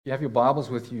you have your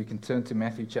Bibles with you, you can turn to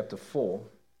Matthew chapter 4.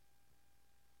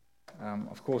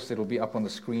 Of course, it'll be up on the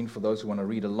screen for those who want to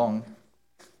read along.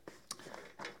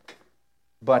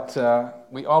 But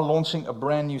we are launching a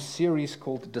brand new series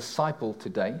called Disciple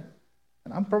today.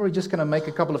 And I'm probably just going to make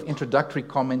a couple of introductory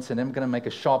comments and then I'm going to make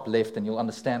a sharp left and you'll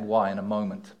understand why in a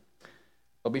moment.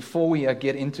 But before we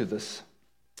get into this,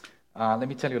 let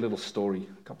me tell you a little story.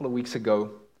 A couple of weeks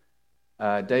ago,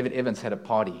 David Evans had a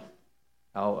party.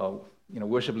 Our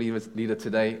worship leader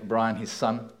today, Brian, his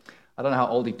son. I don't know how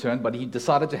old he turned, but he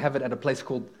decided to have it at a place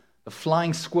called the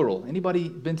Flying Squirrel. Anybody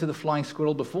been to the Flying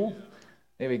Squirrel before?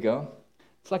 There we go.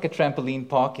 It's like a trampoline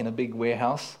park in a big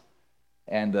warehouse.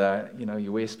 And,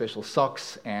 you wear special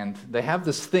socks. And they have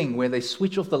this thing where they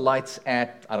switch off the lights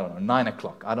at, 9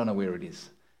 o'clock. I don't know where it is.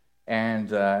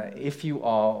 And if you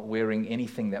are wearing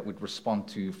anything that would respond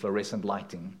to fluorescent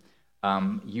lighting,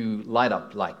 you light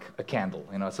up like a candle.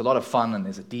 It's a lot of fun, and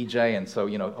there's a DJ, and so,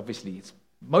 obviously it's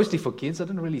mostly for kids. I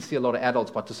didn't really see a lot of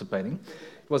adults participating.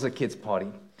 It was a kids'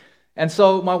 party. And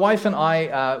so my wife and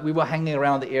I, we were hanging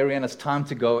around the area, and it's time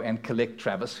to go and collect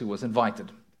Travis, who was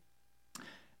invited.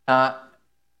 The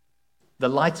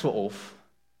lights were off,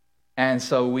 and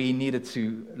so we needed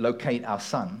to locate our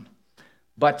son.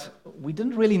 But we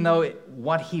didn't really know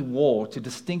what he wore to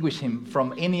distinguish him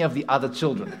from any of the other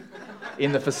children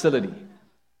in the facility.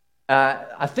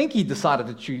 I think he decided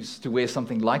to choose to wear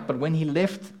something light, but when he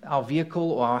left our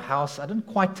vehicle or our house, I didn't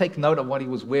quite take note of what he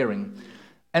was wearing.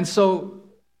 And so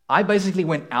I basically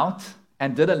went out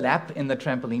and did a lap in the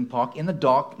trampoline park in the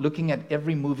dark, looking at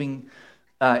every moving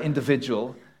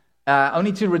individual,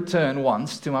 only to return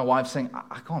once to my wife saying,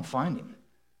 I can't find him.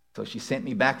 So she sent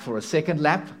me back for a second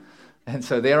lap, and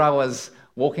so there I was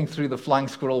walking through the Flying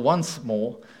Squirrel once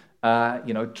more,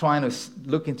 trying to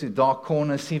look into dark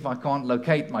corners, see if I can't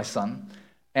locate my son.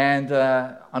 And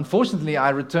unfortunately,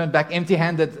 I returned back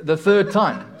empty-handed the third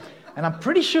time. And I'm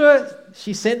pretty sure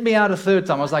she sent me out a third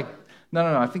time. I was like,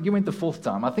 no, I think you went the fourth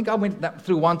time. I think I went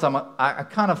through one time. I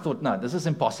kind of thought, no, this is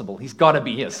impossible. He's got to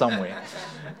be here somewhere.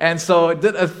 And so I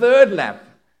did a third lap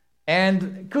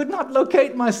and could not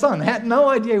locate my son. Had no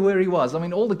idea where he was. I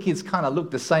mean, all the kids kind of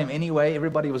looked the same anyway.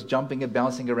 Everybody was jumping and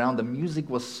bouncing around. The music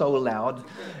was so loud.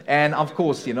 And of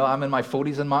course, I'm in my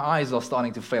 40s and my eyes are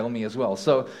starting to fail me as well.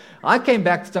 So I came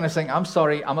back to Tana saying, I'm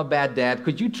sorry, I'm a bad dad.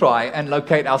 Could you try and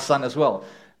locate our son as well?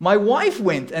 My wife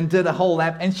went and did a whole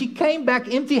lap and she came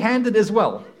back empty-handed as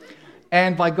well.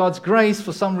 And by God's grace,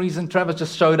 for some reason, Travis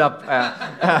just showed up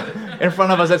in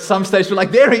front of us at some stage. We're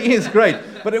like, there he is, great.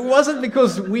 But it wasn't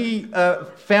because we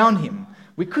found him.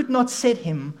 We could not set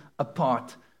him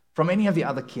apart from any of the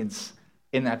other kids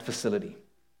in that facility.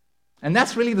 And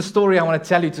that's really the story I want to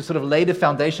tell you to sort of lay the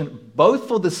foundation, both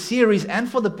for the series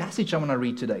and for the passage I want to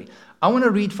read today. I want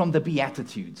to read from the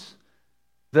Beatitudes,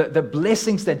 the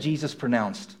blessings that Jesus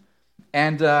pronounced.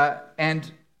 And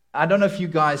I don't know if you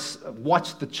guys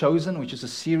watched The Chosen, which is a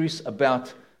series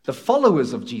about the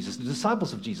followers of Jesus, the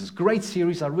disciples of Jesus. Great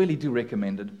series. I really do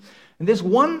recommend it. And there's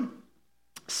one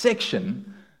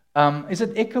section. Is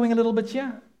it echoing a little bit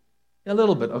here? A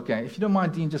little bit. Okay. If you don't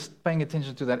mind, Dean, just paying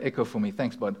attention to that echo for me.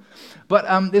 Thanks, bud.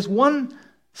 But there's one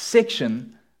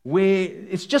section where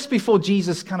it's just before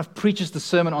Jesus kind of preaches the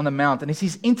Sermon on the Mount, and it's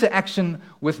his interaction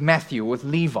with Matthew, with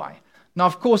Levi. Now,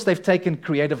 of course, they've taken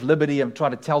creative liberty and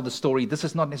tried to tell the story. This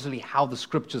is not necessarily how the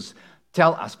scriptures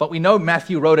tell us, but we know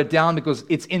Matthew wrote it down because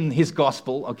it's in his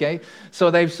gospel, okay?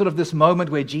 So they've sort of this moment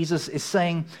where Jesus is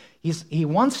saying he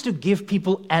wants to give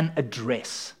people an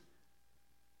address,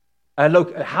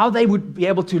 how they would be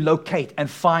able to locate and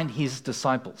find his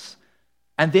disciples.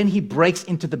 And then he breaks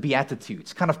into the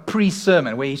Beatitudes, kind of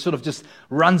pre-sermon, where he sort of just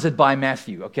runs it by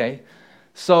Matthew, okay?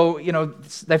 So,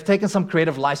 they've taken some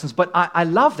creative license, but I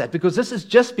love that because this is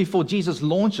just before Jesus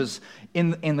launches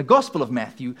in the Gospel of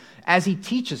Matthew. As he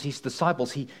teaches his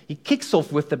disciples, he kicks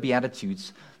off with the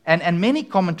Beatitudes. And many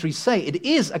commentaries say it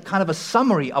is a kind of a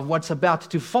summary of what's about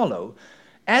to follow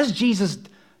as Jesus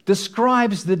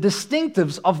describes the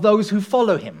distinctives of those who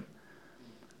follow him.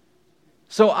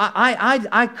 So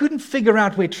I couldn't figure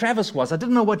out where Travis was. I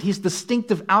didn't know what his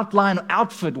distinctive outline or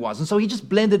outfit was. And so he just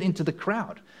blended into the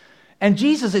crowd. And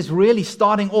Jesus is really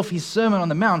starting off his Sermon on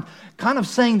the Mount, kind of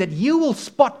saying that you will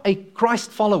spot a Christ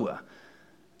follower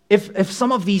if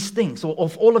some of these things, or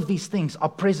if all of these things are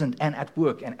present and at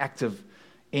work and active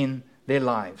in their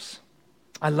lives.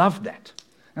 I love that.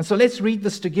 And so let's read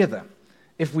this together,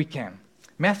 if we can.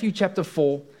 Matthew chapter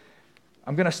 4.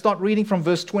 I'm going to start reading from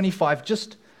verse 25.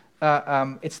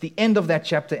 It's the end of that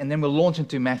chapter, and then we'll launch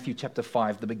into Matthew chapter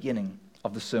 5, the beginning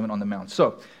of the Sermon on the Mount.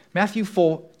 So, Matthew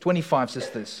 4:25 says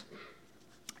this.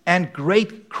 And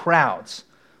great crowds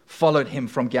followed him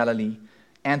from Galilee,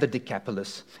 and the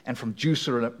Decapolis, and from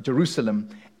Jerusalem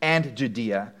and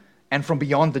Judea, and from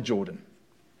beyond the Jordan.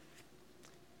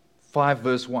 5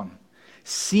 verse 1.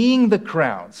 Seeing the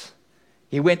crowds,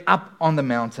 he went up on the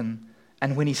mountain,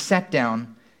 and when he sat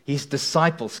down, his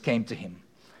disciples came to him.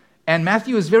 And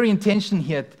Matthew is very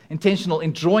intentional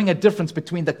in drawing a difference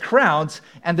between the crowds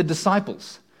and the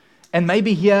disciples. And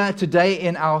maybe here today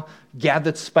in our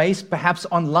gathered space, perhaps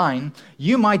online,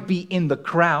 you might be in the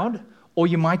crowd or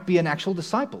you might be an actual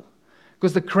disciple.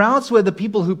 Because the crowds were the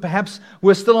people who perhaps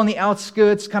were still on the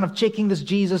outskirts, kind of checking this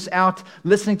Jesus out,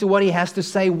 listening to what he has to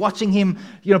say, watching him,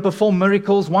 perform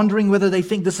miracles, wondering whether they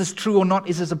think this is true or not.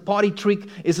 Is this a party trick?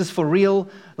 Is this for real?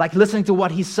 Like listening to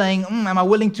what he's saying. Am I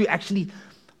willing to actually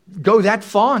go that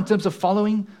far in terms of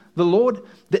following the Lord?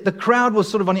 The crowd was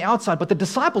sort of on the outside, but the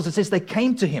disciples, it says they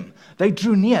came to him. They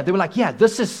drew near. They were like, yeah,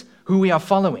 this is who we are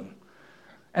following.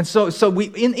 And so we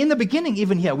in the beginning,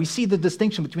 even here, we see the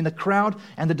distinction between the crowd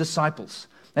and the disciples.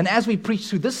 And as we preach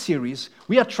through this series,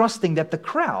 we are trusting that the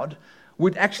crowd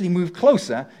would actually move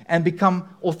closer and become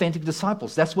authentic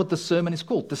disciples. That's what the sermon is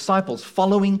called, disciples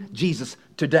following Jesus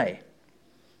today.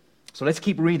 So let's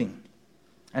keep reading.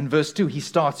 And verse 2, he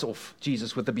starts off,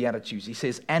 Jesus, with the Beatitudes. He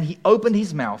says, and he opened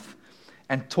his mouth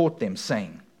and taught them,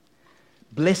 saying,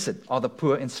 blessed are the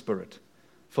poor in spirit,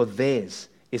 for theirs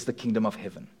is the kingdom of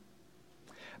heaven.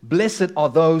 Blessed are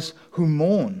those who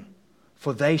mourn,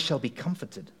 for they shall be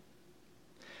comforted.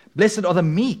 Blessed are the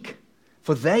meek,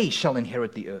 for they shall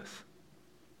inherit the earth.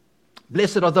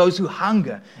 Blessed are those who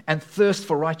hunger and thirst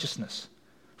for righteousness,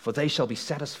 for they shall be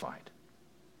satisfied.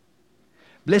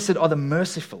 Blessed are the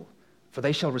merciful, for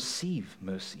they shall receive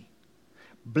mercy.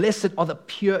 Blessed are the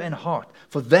pure in heart,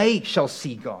 for they shall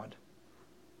see God.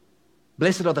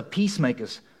 Blessed are the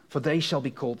peacemakers, for they shall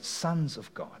be called sons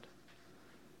of God.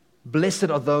 Blessed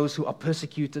are those who are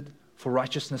persecuted for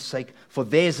righteousness' sake, for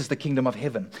theirs is the kingdom of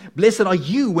heaven. Blessed are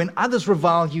you when others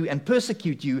revile you and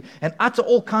persecute you and utter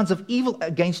all kinds of evil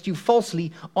against you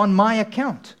falsely on my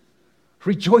account.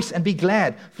 Rejoice and be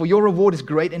glad, for your reward is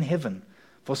great in heaven,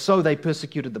 for so they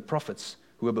persecuted the prophets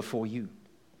who were before you.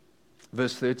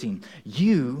 Verse 13,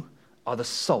 you are the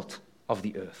salt of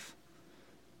the earth.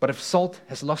 But if salt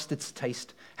has lost its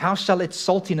taste, how shall its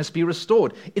saltiness be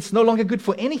restored? It's no longer good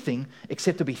for anything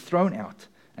except to be thrown out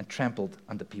and trampled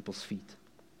under people's feet.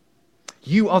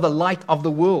 You are the light of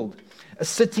the world. A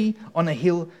city on a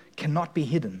hill cannot be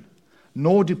hidden,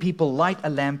 nor do people light a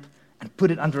lamp and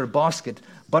put it under a basket,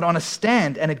 but on a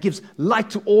stand, and it gives light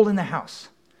to all in the house.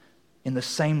 In the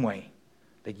same way,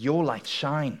 let your light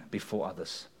shine before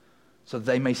others, so that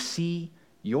they may see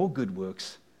your good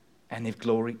works and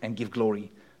give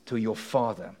glory to your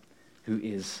Father who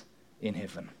is in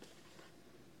heaven.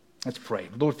 Let's pray.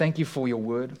 Lord, thank you for your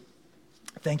word.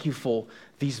 Thank you for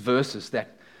these verses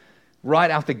that right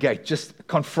out the gate just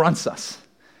confronts us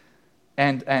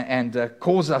and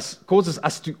causes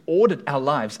us to audit our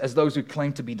lives as those who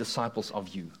claim to be disciples of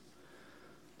you.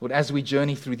 Lord, as we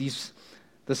journey through this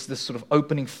sort of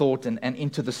opening thought and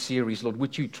into the series, Lord,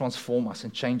 would you transform us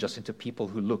and change us into people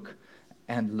who look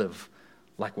and live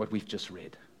like what we've just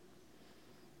read.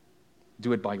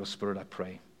 Do it by your Spirit, I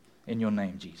pray. In your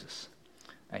name, Jesus.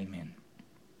 Amen.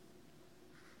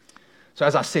 So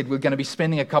as I said, we're going to be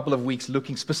spending a couple of weeks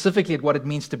looking specifically at what it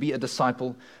means to be a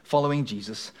disciple following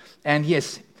Jesus. And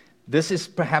yes, this is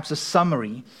perhaps a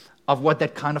summary of what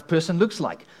that kind of person looks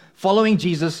like. Following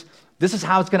Jesus, this is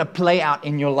how it's going to play out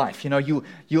in your life.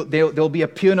 There'll be a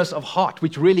pureness of heart,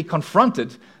 which really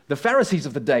confronted the Pharisees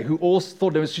of the day, who all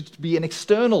thought there should be an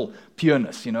external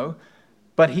pureness,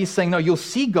 But he's saying, no, you'll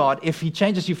see God if he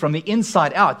changes you from the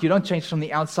inside out. You don't change from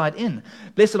the outside in.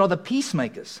 Blessed are the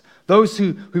peacemakers, those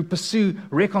who pursue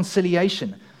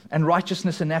reconciliation and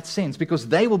righteousness in that sense, because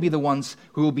they will be the ones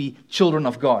who will be children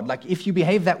of God. Like if you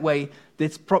behave that way,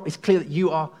 it's clear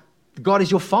that God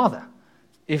is your Father.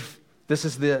 If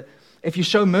you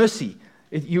show mercy,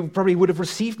 you probably would have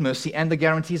received mercy, and the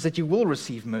guarantee is that you will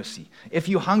receive mercy. If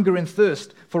you hunger and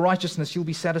thirst for righteousness, you'll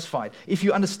be satisfied. If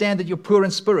you understand that you're poor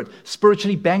in spirit,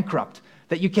 spiritually bankrupt,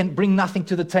 that you can bring nothing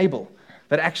to the table,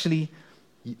 that actually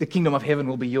the kingdom of heaven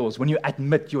will be yours when you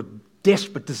admit your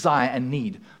desperate desire and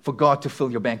need for God to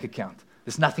fill your bank account.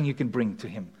 There's nothing you can bring to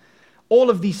him. All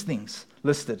of these things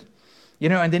listed.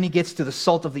 And then he gets to the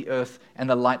salt of the earth and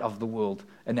the light of the world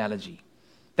analogy.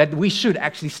 That we should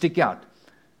actually stick out.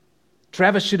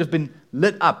 Travis should have been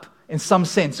lit up in some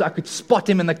sense so I could spot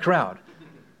him in the crowd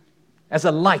as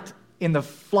a light in the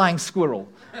flying squirrel.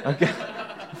 Okay.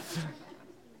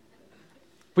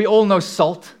 We all know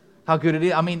salt, how good it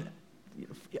is. I mean,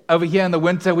 over here in the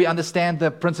winter, we understand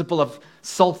the principle of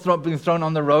salt being thrown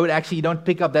on the road. Actually, you don't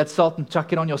pick up that salt and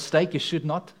chuck it on your steak. You should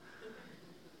not.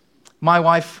 My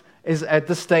wife is at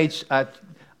this stage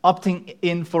opting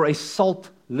in for a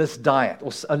saltless diet,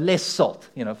 or a less salt,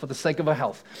 for the sake of her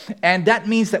health. And that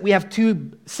means that we have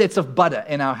 2 sets of butter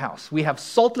in our house. We have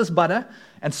saltless butter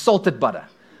and salted butter,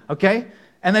 okay?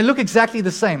 And they look exactly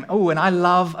the same. Oh, and I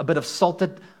love a bit of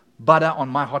salted butter on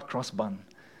my hot cross bun,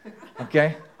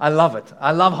 okay? I love it.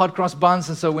 I love hot cross buns,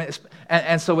 and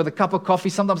so with a cup of coffee,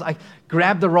 sometimes I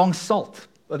grab the wrong salt,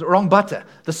 the wrong butter,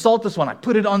 the saltless one. I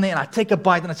put it on there, and I take a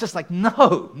bite, and it's just like,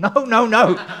 no.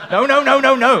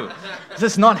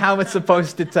 This is not how it's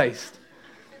supposed to taste.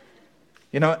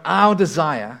 Our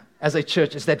desire as a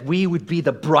church is that we would be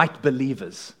the bright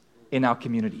believers in our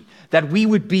community, that we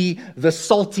would be the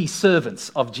salty servants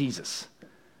of Jesus,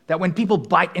 that when people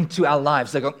bite into our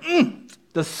lives, they go,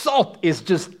 the salt is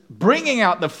just bringing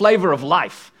out the flavor of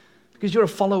life because you're a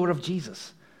follower of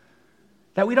Jesus.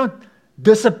 That we don't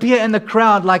disappear in the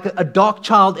crowd like a dark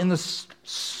child in the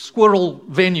squirrel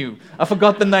venue. I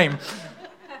forgot the name.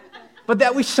 But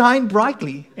that we shine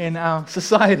brightly in our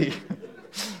society.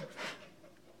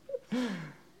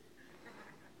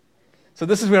 So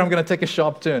this is where I'm going to take a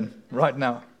sharp turn right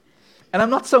now. And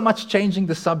I'm not so much changing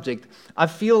the subject. I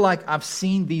feel like I've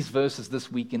seen these verses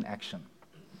this week in action.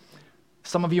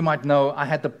 Some of you might know I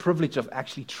had the privilege of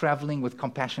actually traveling with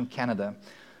Compassion Canada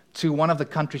to one of the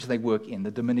countries they work in,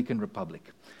 the Dominican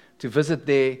Republic, to visit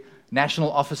their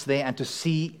national office there and to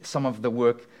see some of the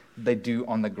work they do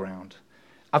on the ground.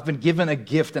 I've been given a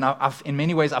gift, and in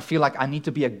many ways I feel like I need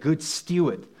to be a good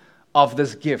steward of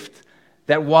this gift,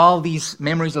 that while these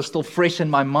memories are still fresh in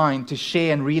my mind, to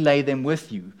share and relay them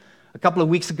with you. A couple of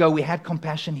weeks ago, we had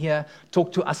Compassion here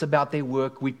talk to us about their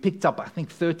work. We picked up, I think,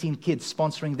 13 kids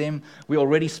sponsoring them. We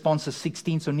already sponsor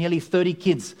 16, so nearly 30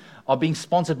 kids are being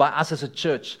sponsored by us as a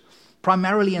church,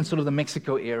 primarily in sort of the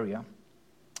Mexico area.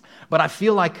 But I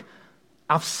feel like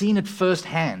I've seen it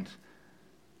firsthand,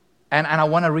 and I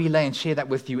want to relay and share that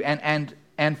with you. And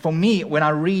for me, when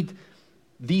I read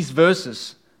these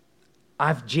verses,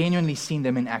 I've genuinely seen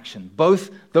them in action, both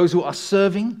those who are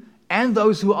serving and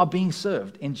those who are being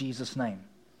served in Jesus' name.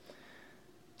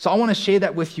 So I want to share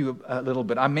that with you a little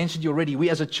bit. I mentioned you already, we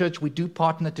as a church, we do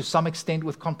partner to some extent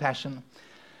with Compassion.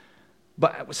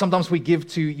 But sometimes we give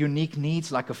to unique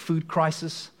needs, like a food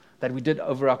crisis that we did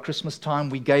over our Christmas time.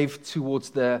 We gave towards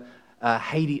the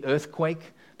Haiti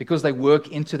earthquake because they work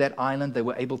into that island. They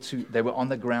were on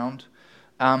the ground.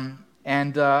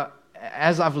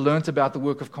 As I've learned about the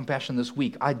work of Compassion this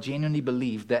week, I genuinely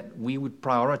believe that we would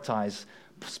prioritize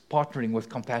partnering with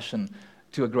Compassion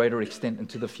to a greater extent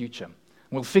into the future.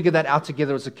 We'll figure that out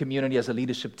together as a community, as a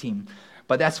leadership team.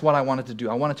 But that's what I wanted to do.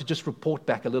 I wanted to just report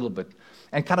back a little bit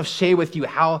and kind of share with you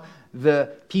how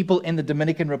the people in the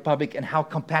Dominican Republic and how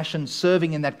Compassion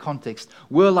serving in that context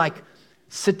were like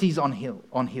cities on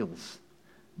hills,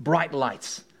 bright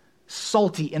lights,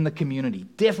 salty in the community,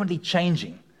 definitely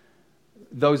changing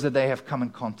those that they have come in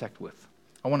contact with.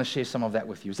 I want to share some of that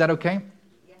with you. Is that okay?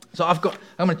 So I'm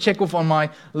going to check off on my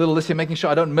little list here, making sure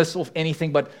I don't miss off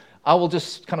anything, but I will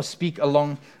just kind of speak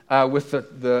along with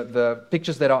the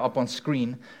pictures that are up on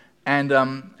screen, and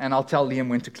I'll tell Liam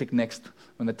when to click next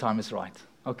when the time is right.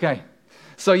 Okay.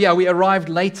 So yeah, we arrived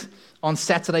late on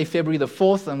Saturday, February the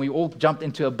 4th, and we all jumped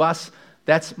into a bus.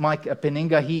 That's Mike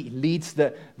Peninga. He leads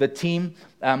the team.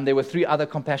 There were 3 other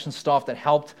Compassion staff that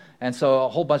helped, and so a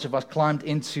whole bunch of us climbed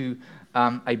into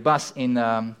a bus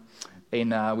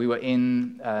we were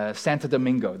in Santo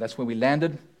Domingo. That's where we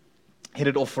landed,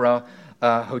 headed off for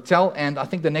our hotel. And I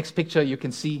think the next picture you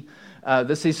can see,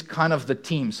 this is kind of the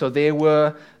team. So there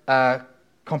were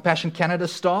Compassion Canada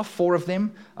staff, 4 of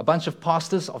them, a bunch of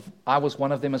pastors. I was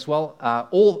one of them as well,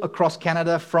 all across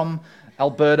Canada from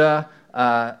Alberta,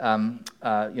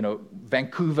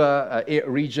 Vancouver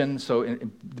region, so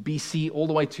in the BC, all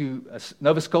the way to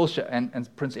Nova Scotia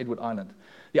and Prince Edward Island.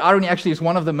 The irony actually is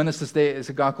one of the ministers there is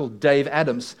a guy called Dave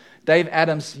Adams. Dave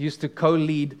Adams used to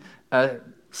co-lead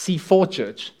C4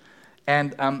 Church.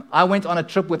 And I went on a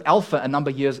trip with Alpha a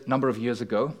number of years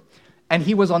ago, and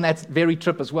he was on that very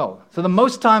trip as well. So the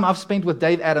most time I've spent with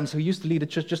Dave Adams, who used to lead a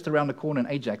church just around the corner in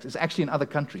Ajax, is actually in other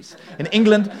countries, in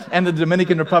England and the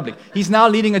Dominican Republic. He's now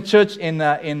leading a church in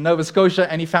Nova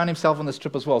Scotia, and he found himself on this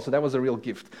trip as well, so that was a real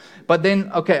gift. But then,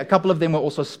 a couple of them were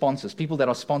also sponsors, people that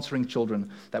are sponsoring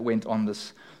children that went on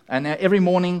this. And every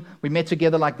morning we met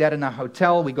together like that in our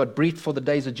hotel. We got briefed for the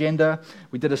day's agenda.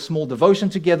 We did a small devotion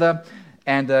together,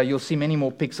 and you'll see many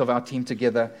more pics of our team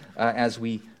together as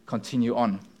we continue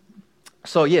on.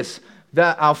 So yes,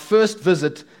 our first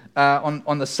visit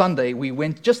on the Sunday, we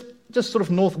went just sort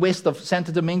of northwest of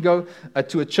Santo Domingo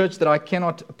to a church that I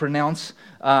cannot pronounce.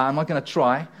 I'm not going to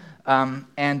try. And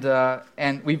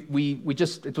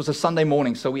it was a Sunday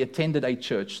morning, so we attended a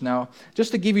church. Now,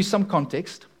 just to give you some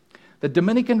context, the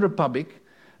Dominican Republic,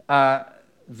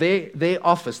 their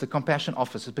office, the Compassion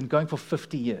Office, has been going for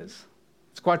 50 years.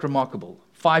 It's quite remarkable.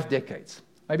 5 decades.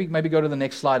 Maybe go to the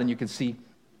next slide and you can see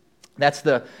that's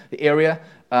the area.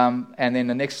 And then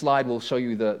the next slide will show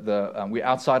you we're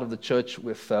outside of the church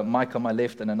with Mike on my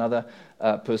left and another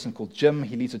person called Jim.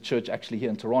 He leads a church actually here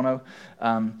in Toronto.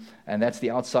 And that's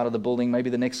the outside of the building. Maybe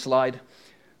the next slide.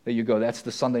 There you go. That's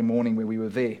the Sunday morning where we were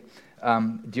there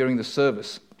during the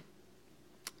service.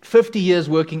 50 years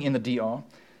working in the DR.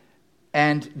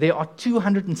 And there are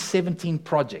 217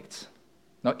 projects.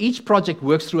 Now, each project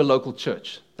works through a local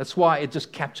church. That's why it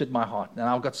just captured my heart. And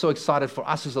I got so excited for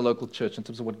us as a local church in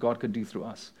terms of what God could do through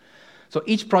us. So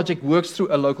each project works through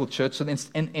a local church. So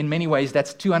in many ways,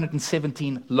 that's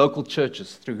 217 local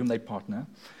churches through whom they partner.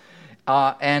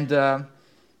 And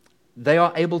they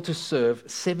are able to serve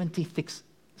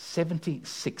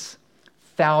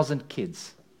 76,000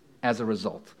 kids as a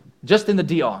result. Just in the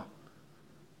DR.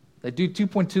 They do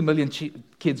 2.2 million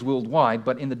kids worldwide,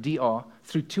 but in the DR,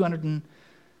 through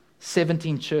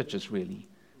 217 churches, really,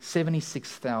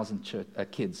 76,000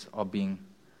 kids are being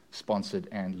sponsored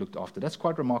and looked after. That's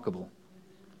quite remarkable.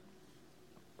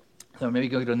 So maybe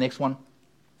go to the next one.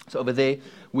 So over there,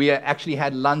 we actually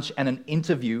had lunch and an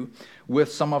interview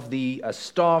with some of the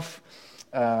staff,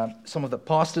 some of the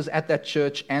pastors at that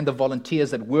church, and the volunteers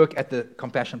that work at the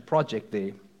Compassion Project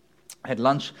there. I had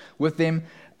lunch with them.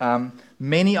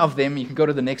 Many of them, you can go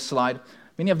to the next slide,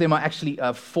 many of them are actually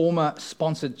former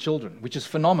sponsored children, which is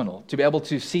phenomenal to be able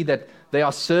to see that they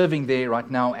are serving there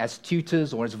right now as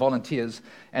tutors or as volunteers,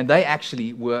 and they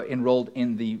actually were enrolled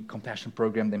in the Compassion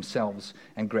program themselves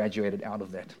and graduated out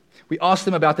of that. We asked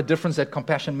them about the difference that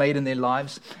Compassion made in their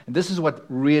lives, and this is what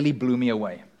really blew me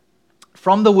away.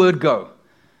 From the word go,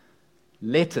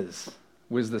 letters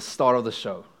was the star of the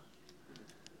show.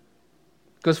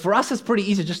 Because for us, it's pretty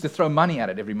easy just to throw money at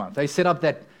it every month. They set up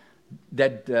that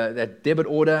debit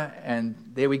order, and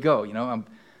there we go,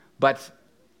 But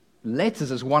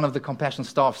letters, as one of the Compassion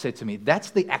staff said to me, that's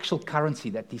the actual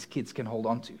currency that these kids can hold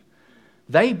on to.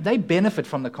 They benefit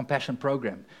from the Compassion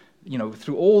program,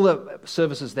 through all the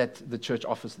services that the church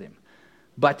offers them.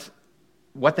 But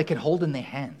what they can hold in their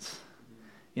hands,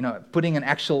 putting an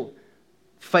actual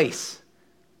face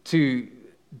to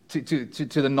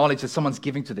the knowledge that someone's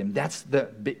giving to them. That's the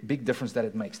big difference that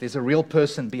it makes. There's a real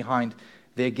person behind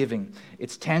their giving.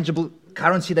 It's tangible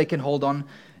currency they can hold on,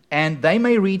 and they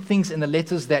may read things in the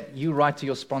letters that you write to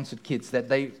your sponsored kids that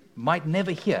they might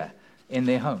never hear in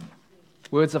their home.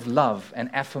 Words of love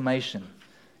and affirmation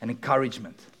and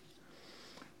encouragement.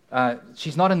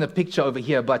 She's not in the picture over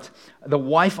here, but the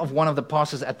wife of one of the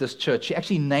pastors at this church, she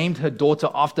actually named her daughter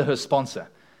after her sponsor.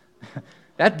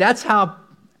 That's how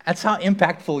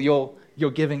impactful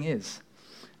your giving is.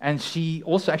 And she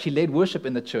also actually led worship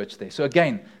in the church there. So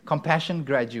again, Compassion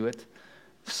graduate,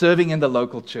 serving in the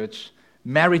local church,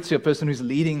 married to a person who's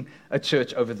leading a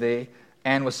church over there,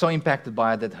 and was so impacted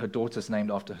by it that her daughter's named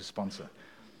after her sponsor.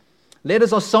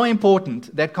 Letters are so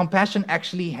important that Compassion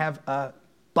actually have a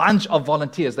bunch of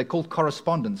volunteers, they're called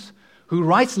correspondents, who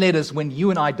writes letters when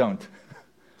you and I don't.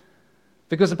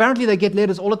 Because apparently they get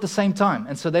letters all at the same time.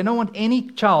 And so they don't want any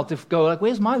child to go like,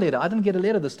 where's my letter? I didn't get a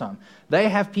letter this time. They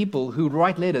have people who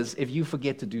write letters if you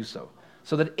forget to do so.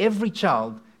 So that every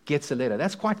child gets a letter.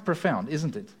 That's quite profound,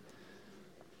 isn't it?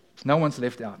 No one's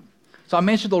left out. So I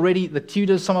mentioned already the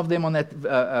tutors, some of them on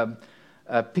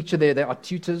that picture there, they are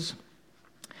tutors.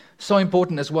 So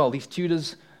important as well. These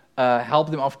tutors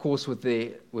help them, of course, with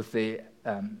their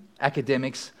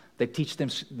academics. They teach them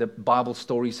the Bible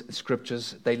stories,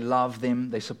 scriptures. They love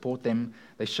them. They support them.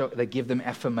 They give them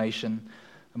affirmation.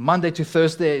 Monday to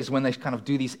Thursday is when they kind of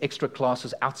do these extra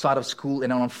classes outside of school.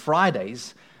 And on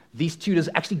Fridays, these tutors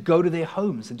actually go to their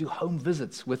homes and do home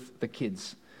visits with the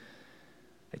kids.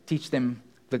 They teach them,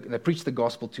 they preach the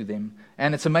gospel to them.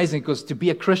 And it's amazing because to be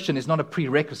a Christian is not a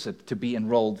prerequisite to be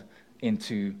enrolled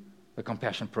into the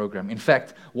Compassion program. In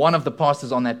fact, one of the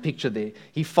pastors on that picture there,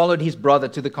 he followed his brother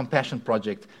to the Compassion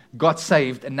project, got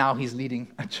saved, and now he's leading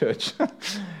a church.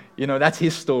 That's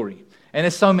his story. And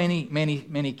there's so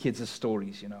many kids'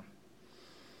 stories, You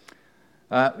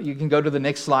can go to the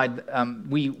next slide.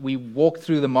 We walked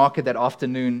through the market that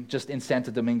afternoon just in Santo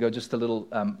Domingo, just a little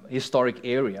historic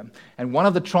area. And one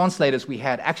of the translators we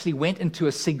had actually went into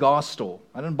a cigar store.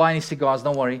 I didn't buy any cigars,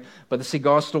 don't worry, but the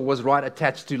cigar store was right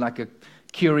attached to like a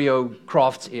curio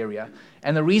crafts area.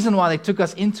 And the reason why they took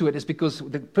us into it is because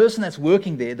the person that's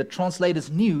working there, the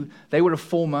translators knew they were a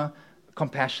former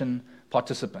Compassion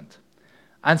participant.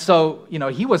 And so,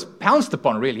 he was pounced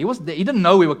upon, really. He didn't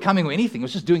know we were coming or anything. He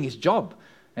was just doing his job.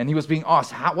 And he was being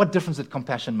asked, what difference did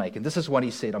compassion make? And this is what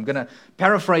he said. I'm going to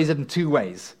paraphrase it in two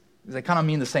ways. They kind of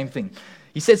mean the same thing.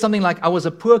 He said something like, I was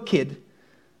a poor kid,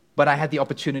 but I had the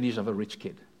opportunities of a rich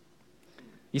kid.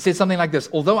 He said something like this,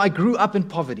 although I grew up in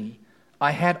poverty,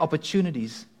 I had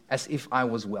opportunities as if I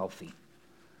was wealthy.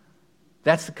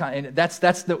 That's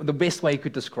the best way you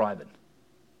could describe it.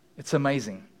 It's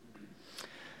amazing.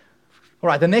 All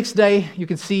right, the next day, you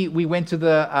can see we went to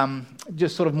the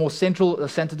just sort of more central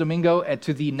Santo Domingo,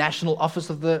 to the national office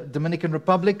of the Dominican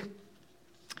Republic.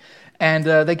 And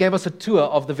they gave us a tour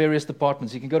of the various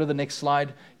departments. You can go to the next slide.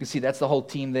 You can see that's the whole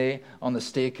team there on the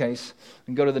staircase. You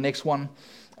can go to the next one.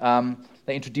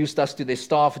 They introduced us to their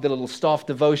staff, did a little staff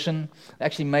devotion. They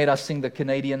actually made us sing the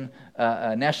Canadian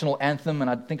national anthem, and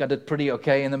I think I did pretty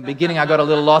okay. In the beginning, I got a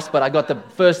little lost, but I got the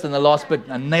first and the last bit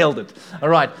and nailed it. All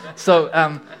right,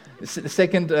 so the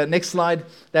second, next slide,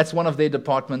 that's one of their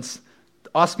departments.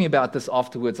 Ask me about this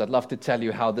afterwards. I'd love to tell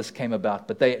you how this came about.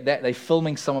 But they're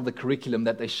filming some of the curriculum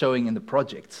that they're showing in the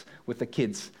projects with the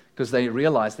kids, because they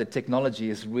realize that technology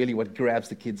is really what grabs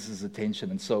the kids'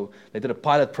 attention. And so they did a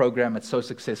pilot program. It's so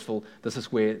successful. This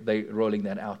is where they're rolling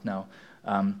that out now.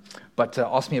 But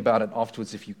ask me about it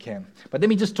afterwards if you can. But let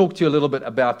me just talk to you a little bit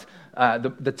about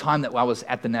the time that I was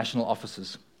at the national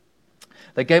offices.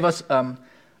 They gave us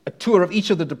a tour of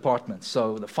each of the departments.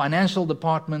 So the financial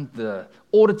department, the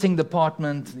auditing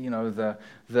department, the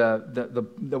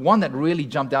one that really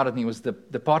jumped out at me was the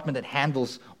department that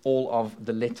handles all of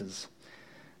the letters.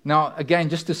 Now, again,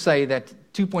 just to say that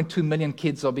 2.2 million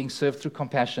kids are being served through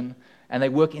Compassion, and they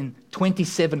work in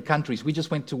 27 countries. We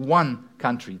just went to one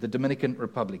country, the Dominican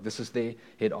Republic. This is their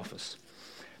head office.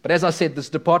 But as I said, this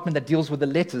department that deals with the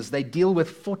letters, they deal with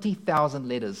 40,000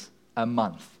 letters a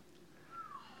month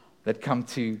that come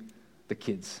to the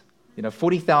kids.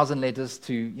 40,000 letters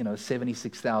to,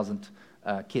 76,000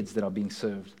 kids that are being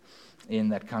served in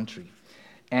that country.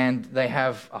 And they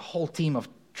have a whole team of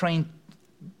trained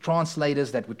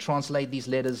translators that would translate these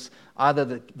letters,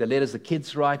 either the letters the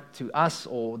kids write to us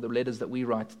or the letters that we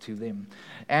write to them.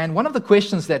 And one of the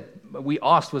questions that we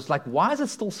asked was like, why is it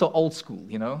still so old school,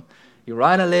 You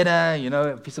write a letter,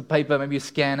 a piece of paper, maybe you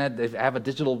scan it, they have a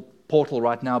digital portal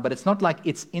right now, but it's not like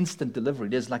it's instant delivery.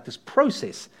 There's like this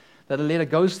process that a letter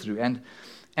goes through.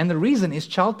 And the reason is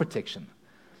child protection.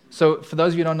 So for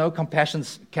those of you who don't know,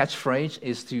 Compassion's catchphrase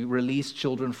is to release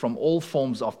children from all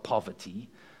forms of poverty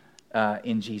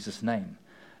in Jesus' name.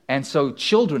 And so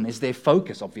children is their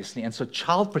focus, obviously, and so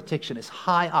child protection is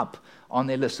high up on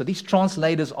their list. So these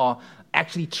translators are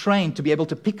actually trained to be able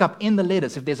to pick up in the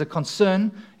letters if there's a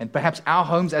concern, and perhaps our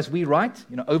homes as we write,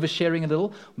 oversharing a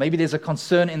little, maybe there's a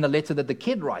concern in the letter that the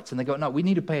kid writes, and they go, no, we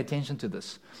need to pay attention to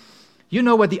this. You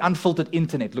know what the unfiltered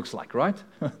internet looks like, right?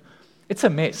 It's a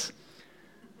mess.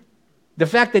 The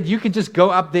fact that you can just go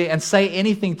up there and say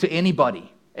anything to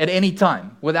anybody at any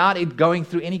time without it going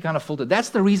through any kind of filter, that's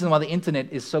the reason why the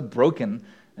internet is so broken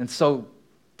and so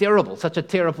terrible, such a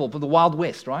terrible, the Wild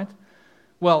West, right?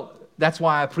 Well, that's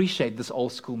why I appreciate this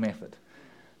old school method.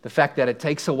 The fact that it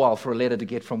takes a while for a letter to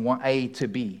get from A to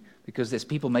B, because there's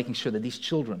people making sure that these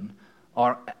children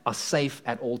are safe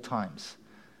at all times,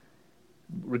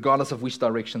 regardless of which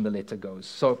direction the letter goes.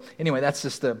 So anyway, that's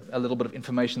just a little bit of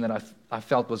information that I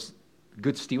felt was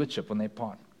good stewardship on their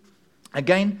part.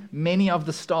 Again, many of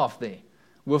the staff there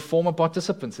were former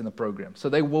participants in the program. So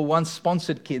they were once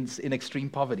sponsored kids in extreme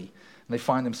poverty, and they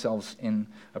find themselves in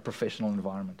a professional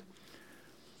environment.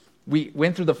 We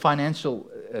went through the financial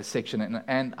section,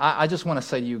 and I just want to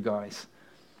say to you guys,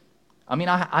 I mean,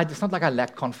 it's not like I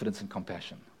lack confidence in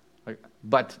Compassion,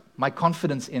 but my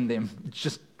confidence in them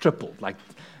just tripled. Like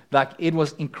it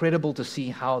was incredible to see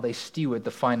how they steward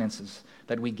the finances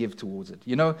that we give towards it.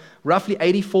 Roughly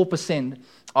 84%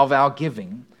 of our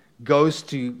giving goes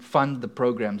to fund the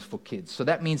programs for kids. So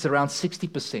that means around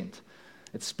 60%.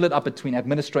 It's split up between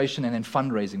administration and then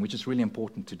fundraising, which is really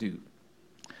important to do.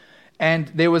 And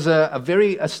there was a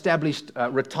very established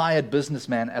retired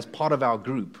businessman as part of our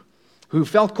group who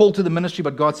felt called to the ministry,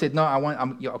 but God said, no, I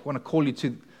want to call you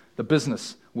to the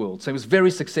business world. So he was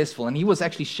very successful, and he was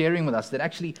actually sharing with us that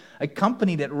actually a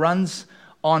company that runs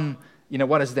on,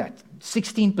 what is that,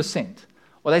 16%,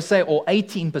 or they say, or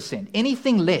 18%,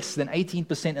 anything less than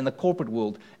 18% in the corporate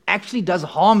world actually does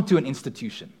harm to an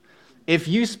institution. If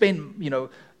you spend,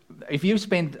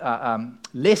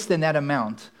 less than that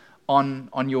amount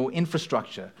on your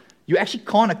infrastructure, you actually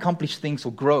can't accomplish things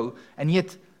or grow, and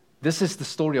yet this is the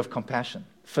story of Compassion.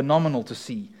 Phenomenal to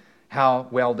see how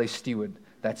well they steward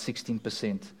that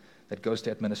 16% that goes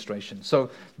to administration. So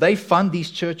they fund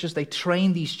these churches, they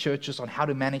train these churches on how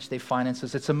to manage their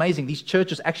finances. It's amazing. These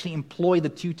churches actually employ the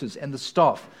tutors and the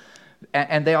staff,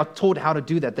 and they are taught how to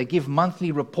do that. They give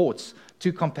monthly reports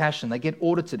to Compassion. They get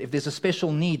audited. If there's a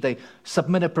special need, they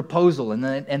submit a proposal, and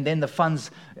then the funds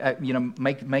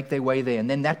make their way there, and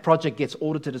then that project gets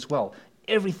audited as well.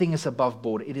 Everything is above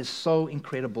board. It is so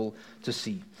incredible to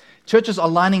see. Churches are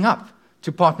lining up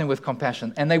to partner with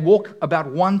Compassion, and they walk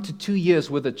about 1 to 2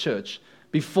 years with the church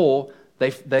before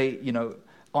they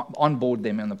onboard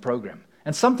them in the program.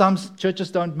 And sometimes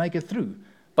churches don't make it through,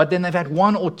 but then they've had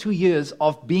 1 or 2 years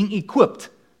of being equipped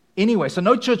anyway. So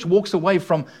no church walks away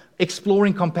from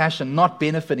exploring Compassion not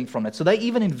benefiting from it. So they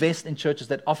even invest in churches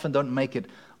that often don't make it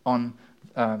on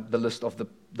the list of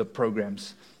the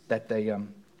programs that they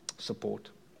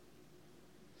support.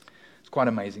 It's quite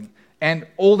amazing. And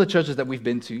all the churches that we've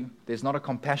been to, there's not a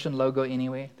Compassion logo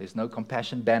anywhere. There's no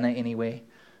Compassion banner anywhere.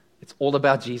 It's all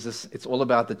about Jesus. It's all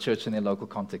about the church in their local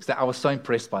context. I was so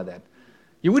impressed by that.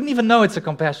 You wouldn't even know it's a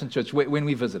Compassion church when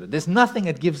we visited. There's nothing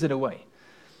that gives it away.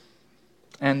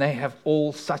 And they have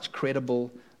all such credible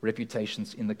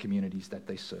reputations in the communities that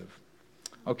they serve.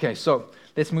 Okay, so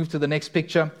let's move to the next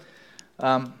picture.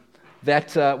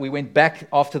 We went back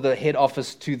after the head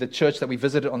office to the church that we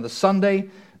visited on the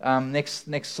Sunday. Next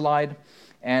slide.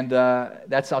 And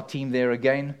that's our team there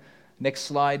again. Next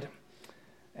slide.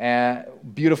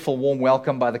 Beautiful warm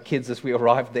welcome by the kids as we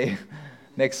arrived there.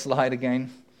 Next slide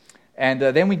again. And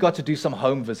then we got to do some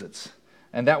home visits.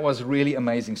 And that was really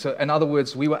amazing. So in other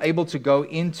words, we were able to go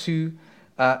into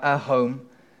a home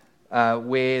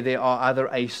where there are either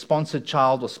a sponsored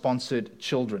child or sponsored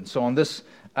children. So on this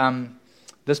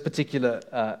particular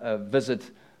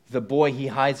visit, the boy, he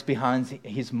hides behind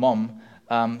his mom,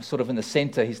 sort of in the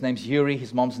center. His name's Yuri,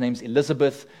 his mom's name's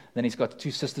Elizabeth, then he's got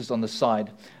 2 sisters on the side.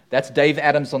 That's Dave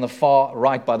Adams on the far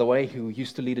right, by the way, who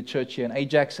used to lead a church here in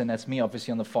Ajax, and that's me,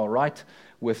 obviously, on the far right,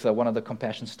 with one of the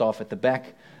Compassion staff at the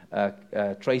back,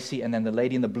 Tracy, and then the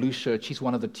lady in the blue shirt, she's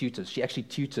one of the tutors. She actually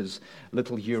tutors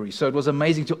little Yuri. So it was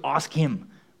amazing to ask him,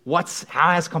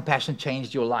 how has Compassion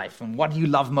changed your life? And what do you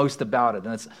love most about it?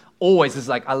 And it's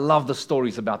like, I love the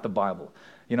stories about the Bible.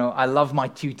 I love my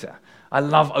tutor. I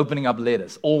love opening up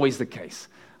letters. Always the case.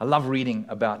 I love reading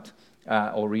about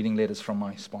or reading letters from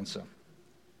my sponsor.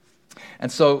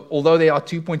 And so, although there are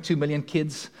 2.2 million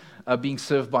kids being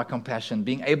served by Compassion,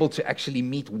 being able to actually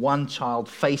meet one child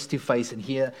face to face and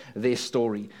hear their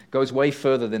story goes way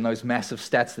further than those massive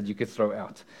stats that you could throw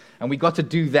out. And we got to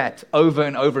do that over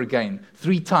and over again.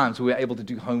 3 times we were able to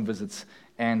do home visits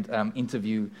and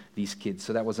interview these kids.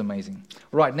 So that was amazing.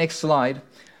 Right, next slide.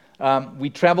 We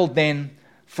traveled then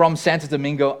from Santo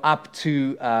Domingo up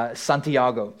to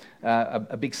Santiago,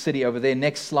 a big city over there.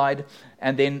 Next slide.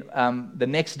 And then the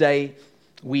next day,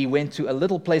 we went to a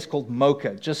little place called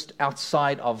Moca, just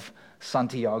outside of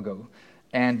Santiago.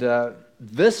 And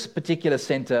this particular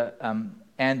center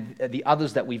and the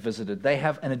others that we visited, they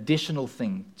have an additional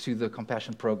thing to the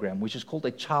Compassion program, which is called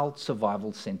a Child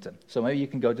Survival Center. So maybe you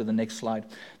can go to the next slide.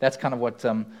 That's kind of what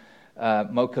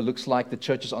Moca looks like. The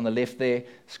church is on the left there.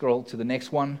 Scroll to the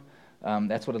next one.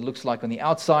 That's what it looks like on the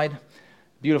outside.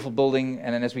 Beautiful building,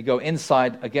 and then as we go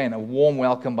inside, again, a warm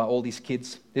welcome by all these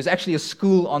kids. There's actually a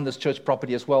school on this church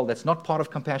property as well that's not part of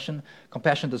Compassion.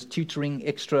 Compassion does tutoring,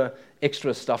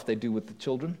 extra stuff they do with the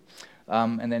children.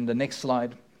 And then the next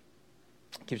slide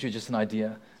gives you just an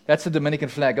idea. That's the Dominican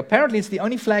flag. Apparently, it's the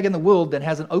only flag in the world that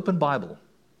has an open Bible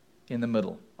in the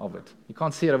middle of it. You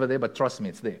can't see it over there, but trust me,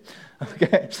 it's there.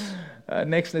 Okay.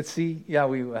 Next, let's see. Yeah,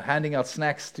 we were handing out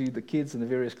snacks to the kids in the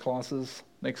various classes.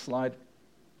 Next slide.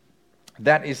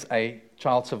 That is a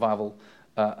child survival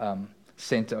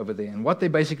center over there. And what they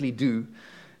basically do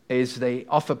is they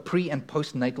offer pre- and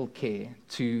postnatal care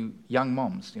to young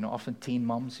moms, often teen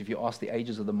moms. If you ask the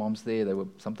ages of the moms there, they were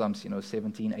sometimes,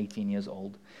 17, 18 years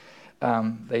old.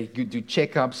 They do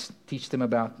checkups, teach them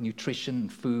about nutrition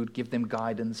and food, give them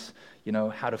guidance,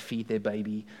 how to feed their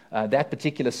baby. That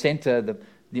particular center,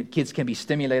 the kids can be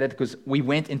stimulated because we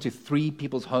went into 3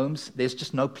 people's homes. There's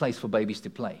just no place for babies to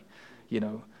play,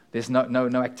 There's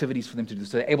no activities for them to do.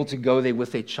 So they're able to go there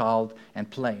with their child and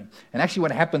play. And actually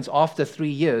what happens after 3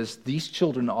 years, these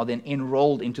children are then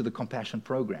enrolled into the Compassion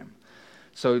program.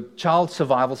 So child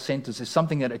survival centers is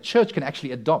something that a church can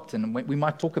actually adopt. And we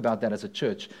might talk about that as a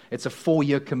church. It's a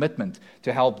 4-year commitment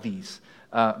to help these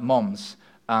moms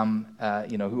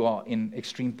who are in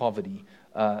extreme poverty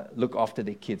look after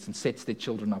their kids and sets their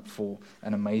children up for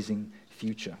an amazing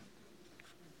future.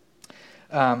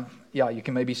 You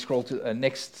can maybe scroll to the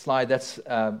next slide. That's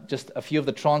just a few of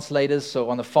the translators. So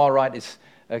on the far right is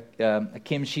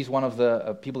Kim. She's one of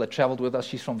the people that traveled with us.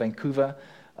 She's from Vancouver.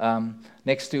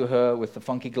 Next to her with the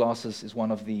funky glasses is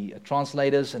one of the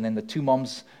translators, and then the two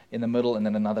moms in the middle, and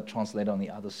then another translator on the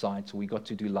other side. So we got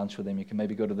to do lunch with them. You can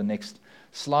maybe go to the next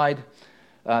slide.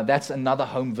 That's another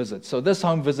home visit. So this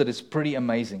home visit is pretty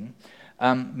amazing.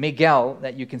 Miguel,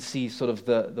 that you can see, sort of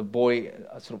the boy,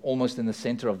 sort of almost in the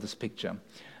center of this picture.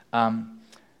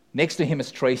 Next to him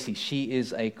is Tracy. She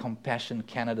is a Compassion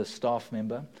Canada staff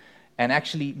member. And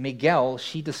actually, Miguel,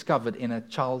 she discovered in a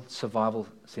child survival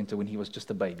center when he was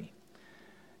just a baby.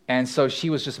 And so she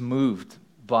was just moved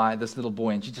by this little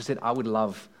boy, and she just said, I would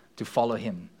love to follow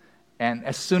him. And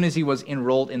as soon as he was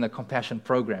enrolled in the Compassion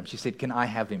program, she said, can I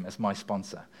have him as my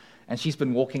sponsor? And she's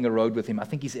been walking a road with him. I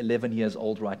think he's 11 years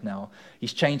old right now.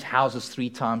 He's changed houses 3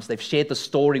 times. They've shared the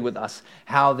story with us,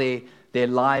 how their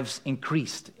lives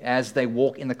increased as they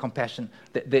walk in the compassion,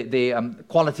 their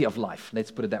quality of life,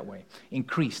 let's put it that way,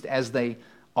 increased as they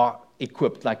are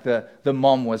equipped. Like the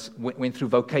mom went through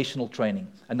vocational training,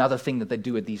 another thing that they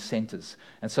do at these centers.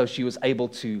 And so she was able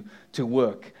to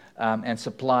work and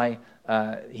supply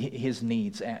his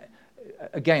needs.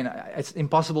 Again, it's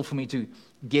impossible for me to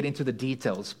get into the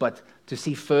details, but to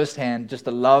see firsthand just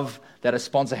the love that a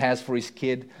sponsor has for his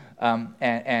kid,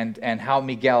 and how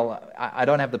Miguel, I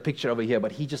don't have the picture over here,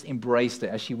 but he just embraced her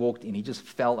as she walked in. He just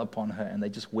fell upon her, and they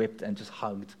just wept and just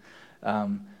hugged.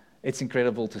 It's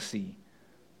incredible to see.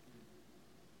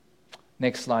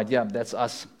 Next slide. Yeah, that's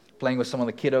us playing with some of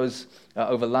the kiddos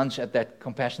over lunch at that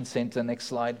Compassion Center. Next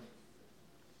slide.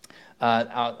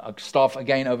 Our staff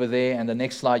again over there, and the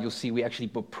next slide you'll see we actually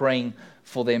were praying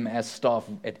for them as staff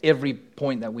at every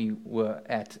point that we were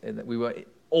at. That we were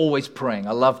always praying.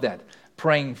 I love that.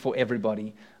 Praying for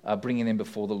everybody, bringing them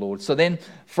before the Lord. So then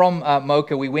from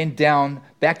Mocha, we went down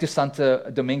back to Santo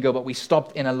Domingo, but we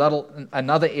stopped in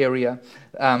another area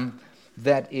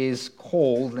that is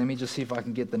called, let me just see if I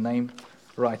can get the name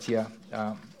right here,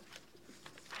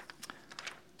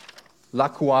 La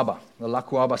Cuaba, the La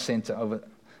Cuaba Center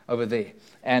over there.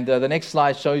 And the next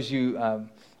slide shows you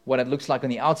what it looks like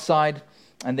on the outside.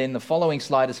 And then the following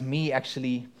slide is me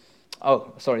actually,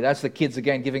 that's the kids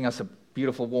again giving us a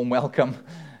beautiful warm welcome.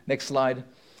 Next slide.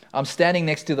 I'm standing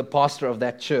next to the pastor of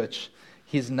that church.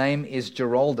 His name is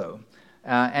Geraldo.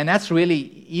 And that's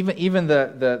really, even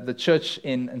the church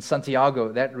in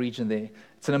Santiago, that region there,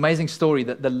 it's an amazing story.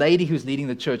 That the lady who's leading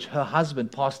the church, her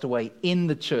husband passed away in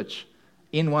the church,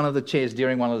 in one of the chairs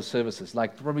during one of the services.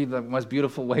 Like probably the most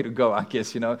beautiful way to go, I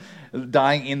guess,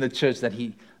 dying in the church that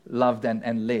he loved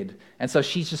and led. And so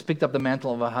she's just picked up the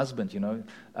mantle of her husband,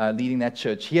 leading that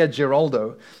church. Here,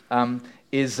 Geraldo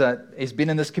has been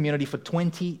in this community for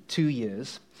 22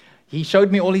 years. He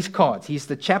showed me all his cards. He's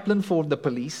the chaplain for the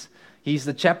police. He's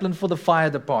the chaplain for the fire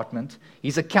department.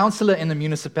 He's a counselor in the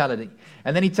municipality.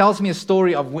 And then he tells me a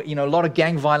story of, a lot of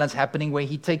gang violence happening where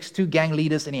he takes 2 gang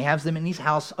leaders and he has them in his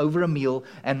house over a meal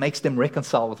and makes them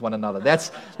reconcile with one another.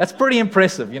 That's pretty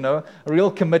impressive, a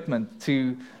real commitment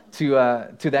to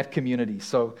that community.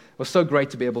 So it was so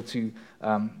great to be able to,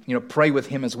 pray with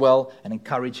him as well and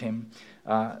encourage him.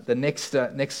 The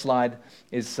next slide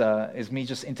is me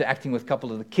just interacting with a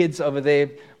couple of the kids over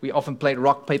there. We often played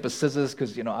rock, paper, scissors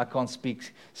because, I can't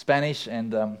speak Spanish,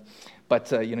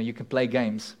 but you can play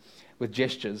games with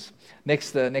gestures.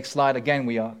 Next slide, again,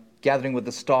 we are gathering with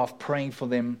the staff, praying for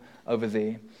them over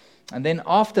there. And then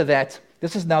after that,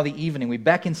 this is now the evening, we're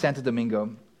back in Santo Domingo,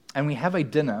 and we have a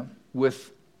dinner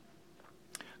with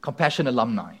Compassion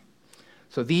alumni.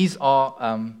 So these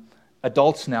are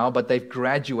adults now, but they've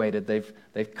graduated.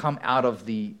 They've come out of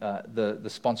the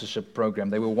sponsorship program.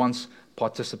 They were once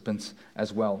participants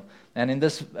as well. And in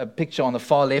this picture on the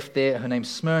far left there, her name's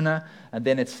Smyrna, and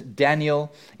then it's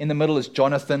Daniel. In the middle is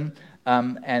Jonathan,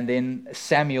 and then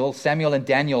Samuel. Samuel and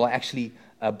Daniel are actually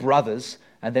brothers,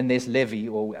 and then there's Levi,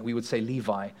 or we would say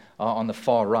Levi, on the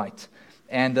far right.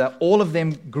 And all of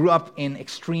them grew up in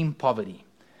extreme poverty.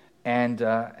 And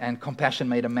Compassion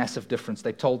made a massive difference.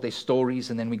 They told their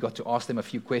stories, and then we got to ask them a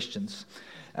few questions.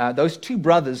 Those 2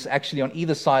 brothers, actually on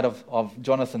either side of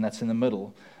Jonathan, that's in the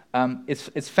middle,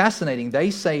 it's fascinating.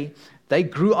 They say they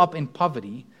grew up in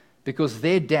poverty because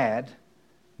their dad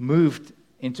moved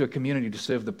into a community to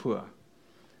serve the poor.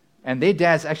 And their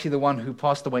dad's actually the one who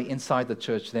passed away inside the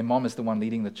church. Their mom is the one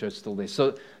leading the church still there.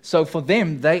 So for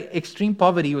them, extreme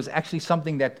poverty was actually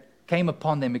something that came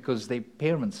upon them because their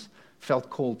parents felt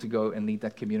called to go and lead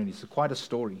that community. So quite a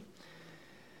story.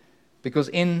 Because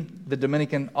in the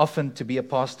Dominican, often to be a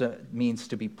pastor means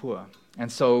to be poor.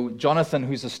 And so Jonathan,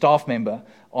 who's a staff member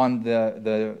on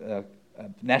the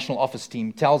national office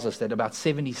team, tells us that about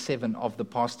 77 of the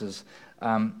pastors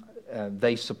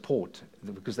they support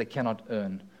because they cannot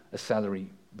earn a salary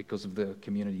because of the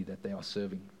community that they are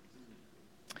serving.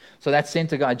 So that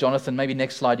center guy, Jonathan, maybe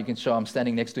next slide you can show, I'm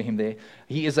standing next to him there.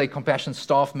 He is a Compassion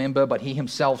staff member, but he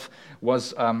himself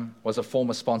was a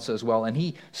former sponsor as well. And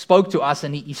he spoke to us,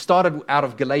 and he started out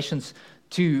of Galatians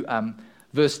 2,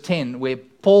 verse 10, where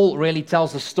Paul really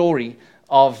tells the story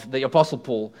of the Apostle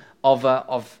Paul,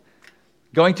 of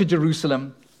going to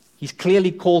Jerusalem. He's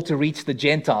clearly called to reach the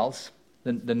Gentiles,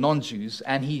 the non-Jews,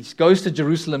 and he goes to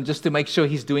Jerusalem just to make sure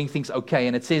he's doing things okay.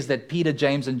 And it says that Peter,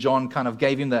 James, and John kind of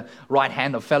gave him the right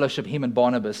hand of fellowship, him and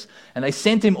Barnabas, and they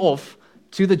sent him off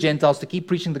to the Gentiles to keep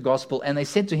preaching the gospel, and they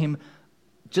said to him,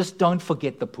 just don't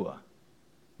forget the poor.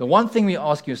 The one thing we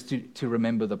ask you is to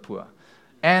remember the poor.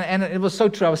 And it was so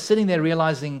true. I was sitting there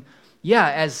realizing,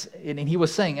 and he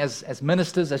was saying, as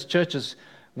ministers, as churches,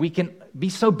 we can be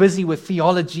so busy with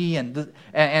theology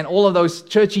and all of those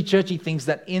churchy things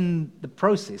that in the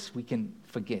process we can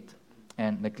forget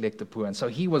and neglect the poor. And so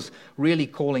he was really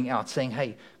calling out, saying,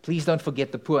 hey, please don't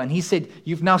forget the poor. And he said,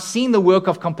 you've now seen the work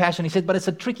of compassion. He said, but it's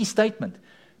a tricky statement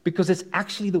because it's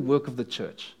actually the work of the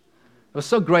church. It was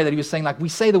so great that he was saying, like, we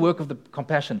say the work of the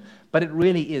compassion, but it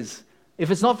really is.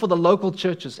 If it's not for the local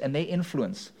churches and their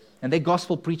influence and their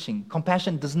gospel preaching,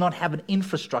 compassion does not have an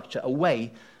infrastructure, a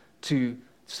way to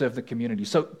serve the community.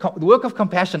 So the work of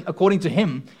compassion, according to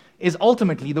him, is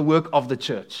ultimately the work of the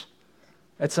church.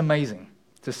 It's amazing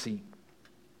to see.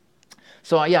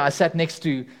 So I sat next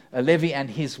to Levi and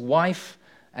his wife,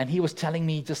 and he was telling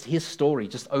me just his story,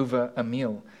 just over a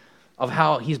meal, of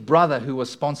how his brother, who was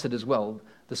sponsored as well,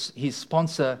 his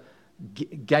sponsor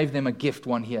gave them a gift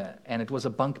one year, and it was a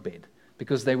bunk bed,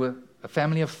 because they were a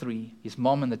family of 3, his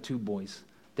mom and the 2 boys.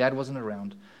 Dad wasn't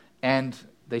around, and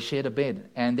they shared a bed,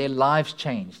 and their lives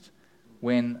changed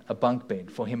when a bunk bed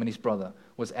for him and his brother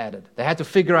was added. They had to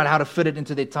figure out how to fit it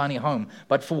into their tiny home,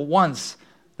 but for once,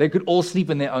 they could all sleep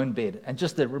in their own bed, and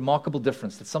just a remarkable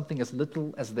difference that something as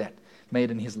little as that made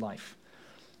in his life.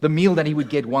 The meal that he would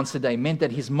get once a day meant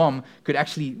that his mom could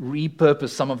actually repurpose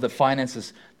some of the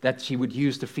finances that she would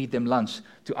use to feed them lunch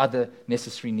to other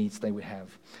necessary needs they would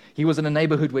have. He was in a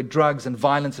neighborhood where drugs and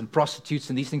violence and prostitutes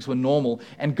and these things were normal,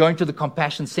 and going to the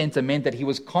Compassion Center meant that he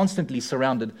was constantly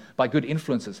surrounded by good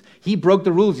influences. He broke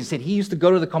the rules. He said he used to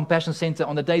go to the Compassion Center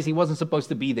on the days he wasn't supposed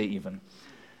to be there even,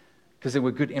 because there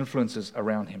were good influences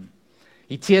around him.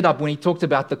 He teared up when he talked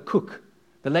about the cook,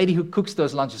 the lady who cooks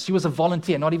those lunches. She was a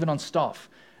volunteer, not even on staff,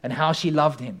 and how she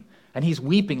loved him. And he's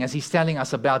weeping as he's telling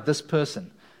us about this person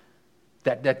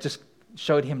that just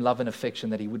showed him love and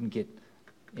affection that he wouldn't get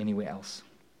anywhere else.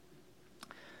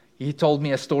 He told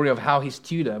me a story of how his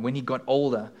tutor, when he got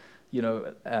older,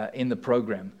 in the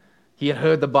program, he had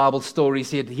heard the Bible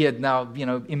stories. He had now,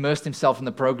 immersed himself in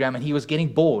the program, and he was getting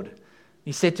bored.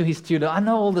 He said to his tutor, I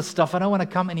know all this stuff. I don't want to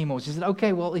come anymore. She said,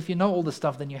 okay, well, if you know all this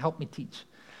stuff, then you help me teach.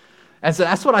 And so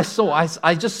that's what I saw.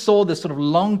 I just saw this sort of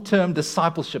long-term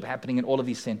discipleship happening in all of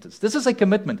these centers. This is a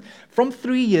commitment. From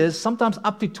 3 years, sometimes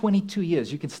up to 22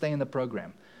 years, you can stay in the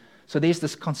program. So there's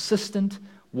this consistent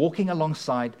walking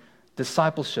alongside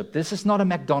discipleship. This is not a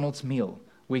McDonald's meal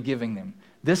we're giving them.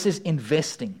 This is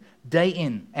investing day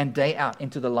in and day out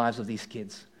into the lives of these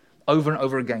kids over and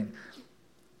over again.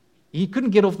 He couldn't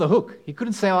get off the hook. He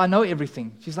couldn't say, I know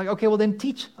everything. She's like, okay, well then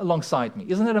teach alongside me.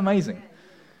 Isn't it amazing?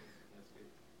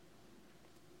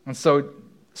 And so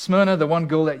Smyrna, the one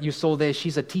girl that you saw there,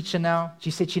 she's a teacher now. She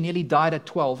said she nearly died at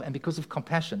 12, and because of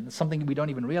compassion, it's something we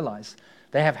don't even realize.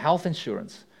 They have health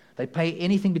insurance. They pay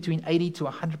anything between 80 to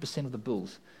 100% of the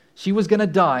bills. She was going to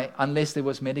die unless there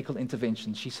was medical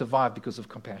intervention. She survived because of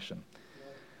compassion.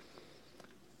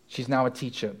 She's now a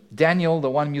teacher. Daniel, the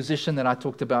one musician that I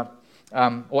talked about,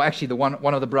 or actually the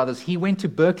one of the brothers, he went to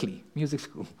Berkeley Music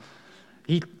School.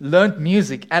 He learned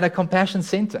music at a Compassion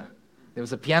Center. There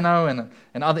was a piano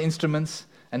and other instruments,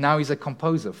 and now he's a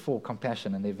composer for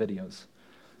Compassion and their videos.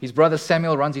 His brother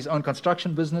Samuel runs his own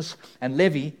construction business, and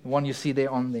Levi, the one you see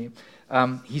there on there,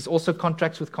 he's also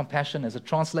contracts with Compassion as a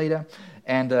translator,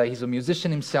 and he's a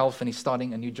musician himself, and he's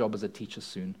starting a new job as a teacher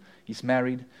soon. He's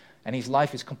married, and his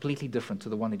life is completely different to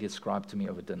the one he described to me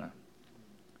over dinner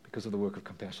because of the work of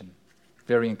Compassion.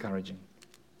 Very encouraging.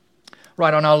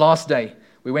 Right, on our last day,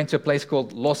 we went to a place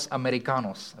called Los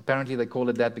Americanos. Apparently they call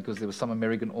it that because there was some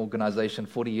American organization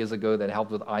 40 years ago that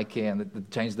helped with eye care and they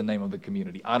changed the name of the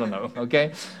community. I don't know,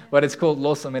 okay? But it's called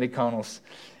Los Americanos.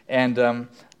 And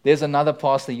there's another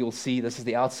pastor you'll see. This is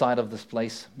the outside of this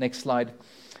place. Next slide.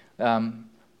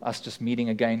 Us just meeting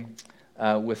again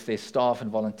with their staff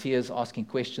and volunteers, asking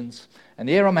questions. And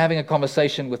there I'm having a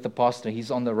conversation with the pastor.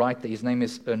 He's on the right there. His name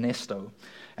is Ernesto.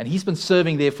 And he's been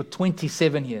serving there for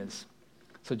 27 years.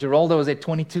 So Geraldo was there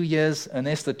 22 years,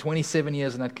 Ernesto 27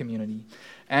 years in that community.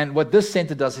 And what this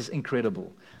center does is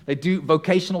incredible. They do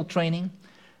vocational training.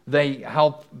 They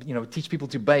help, teach people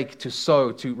to bake, to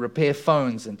sew, to repair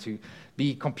phones, and to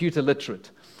be computer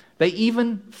literate. They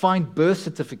even find birth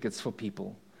certificates for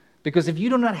people. Because if you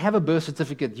do not have a birth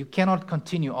certificate, you cannot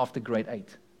continue after grade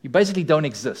 8. You basically don't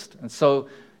exist. And so,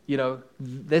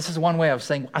 this is one way of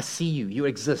saying, I see you, you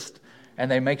exist. And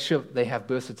they make sure they have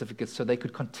birth certificates so they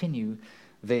could continue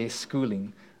their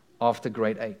schooling after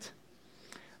grade 8.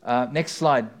 Next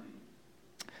slide.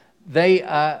 They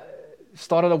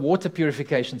started a water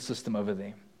purification system over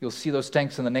there. You'll see those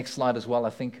tanks in the next slide as well, I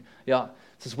think. Yeah,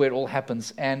 this is where it all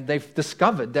happens. And they've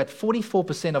discovered that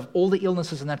 44% of all the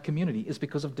illnesses in that community is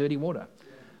because of dirty water.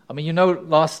 I mean,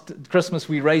 last Christmas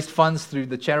we raised funds through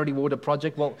the Charity Water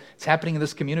Project. Well, it's happening in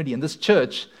this community. And this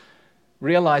church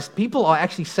realized people are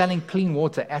actually selling clean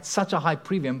water at such a high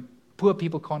premium, poor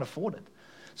people can't afford it.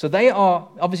 So they are,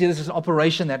 obviously this is an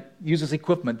operation that uses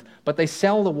equipment, but they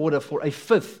sell the water for a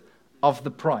fifth of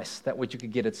the price that which you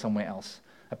could get it somewhere else.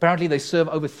 Apparently they serve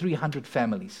over 300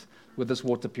 families with this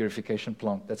water purification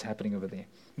plant that's happening over there.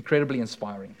 Incredibly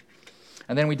inspiring.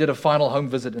 And then we did a final home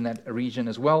visit in that region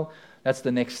as well. That's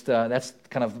the next, that's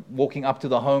kind of walking up to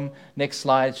the home. Next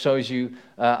slide shows you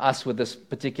us with this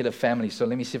particular family. So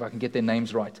let me see if I can get their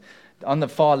names right. On the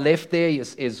far left there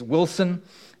is Wilson,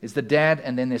 is the dad,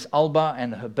 and then there's Alba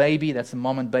and her baby. That's the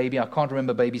mom and baby. I can't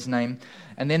remember baby's name.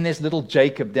 And then there's little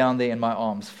Jacob down there in my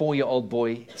arms, 4-year-old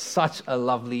boy, such a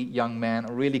lovely young man.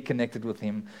 I really connected with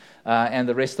him. And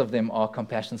the rest of them are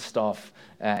compassion staff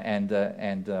and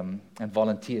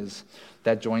volunteers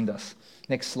that joined us.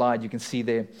 Next slide, you can see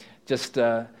there, just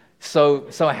so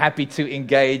happy to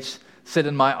engage, sit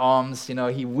in my arms.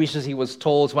 He wishes he was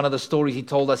tall. It's one of the stories he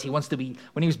told us. He wants to be,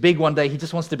 when he was big one day, he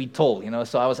just wants to be tall,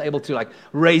 So I was able to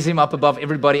raise him up above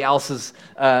everybody else's,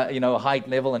 height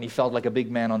level, and he felt like a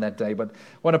big man on that day. But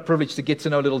what a privilege to get to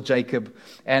know little Jacob.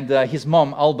 And his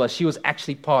mom, Alba, she was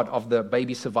actually part of the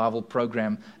baby survival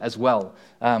program as well.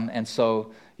 And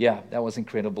so, yeah, that was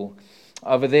incredible.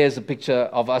 Over there is a picture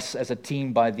of us as a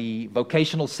team by the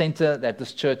vocational center that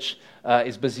this church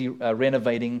is busy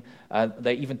renovating.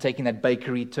 They're even taking that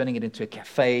bakery, turning it into a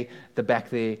cafe, the back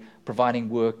there, providing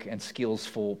work and skills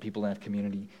for people in that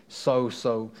community.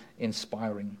 So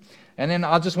inspiring. And then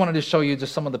I just wanted to show you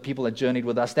just some of the people that journeyed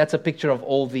with us. That's a picture of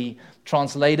all the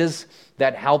translators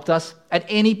that helped us. At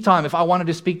any time, if I wanted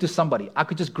to speak to somebody, I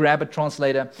could just grab a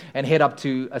translator and head up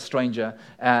to a stranger,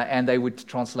 and they would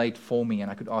translate for me, and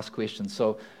I could ask questions.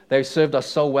 So they served us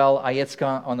so well.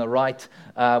 Ayetska on the right.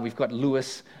 We've got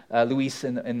Luis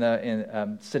sitting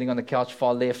on the couch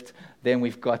far left. Then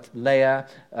we've got Leah,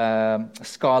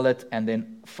 Scarlett, and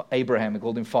then Abraham. We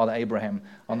called him Father Abraham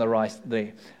on the right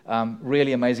there.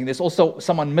 Really amazing. There's also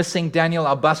someone missing, Daniel,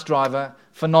 our bus driver,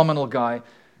 phenomenal guy.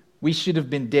 We should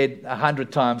have been dead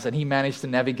 100 times, and he managed to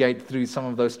navigate through some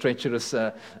of those treacherous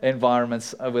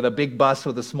environments with a big bus,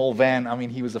 with a small van. I mean,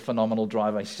 he was a phenomenal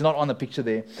driver. He's not on the picture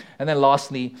there. And then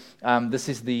lastly, this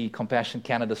is the Compassion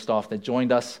Canada staff that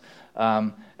joined us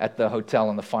at the hotel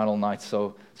on the final night.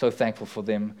 So thankful for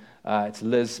them. It's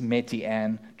Liz, Metty,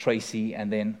 Ann, Tracy,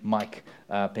 and then Mike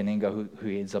Penenga, who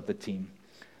heads up the team.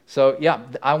 So, yeah,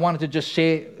 I wanted to just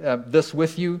share this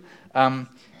with you. I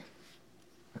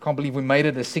can't believe we made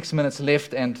it. There's 6 minutes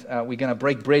left, and we're going to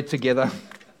break bread together.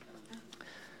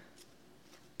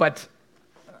 But,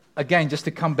 again, just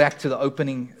to come back to the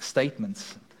opening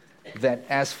statements, that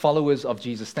as followers of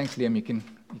Jesus, thanks, Liam, you can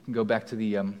go back to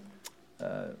the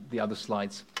other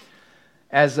slides.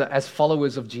 As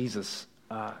followers of Jesus,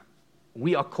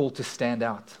 we are called to stand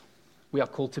out. We are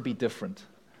called to be different.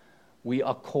 We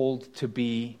are called to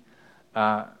be...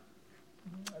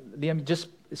 Liam, just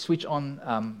switch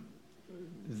on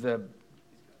there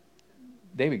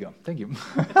we go. Thank you.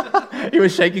 He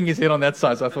was shaking his head on that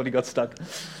side, so I thought he got stuck.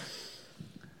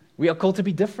 We are called to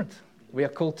be different. We are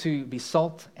called to be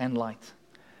salt and light.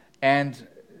 And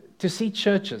to see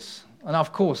churches, and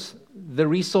of course, the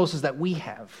resources that we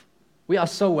have, we are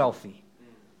so wealthy.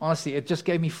 Honestly, it just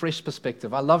gave me fresh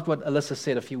perspective. I loved what Alyssa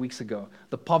said a few weeks ago.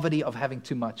 The poverty of having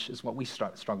too much is what we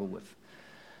struggle with.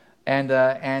 And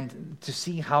to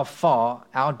see how far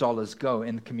our dollars go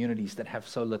in communities that have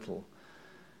so little.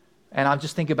 And I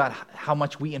just think about how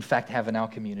much we, in fact, have in our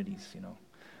communities,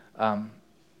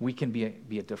 we can be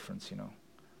a difference,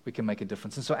 We can make a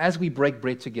difference. And so as we break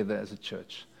bread together as a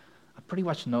church, I pretty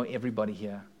much know everybody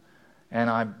here. And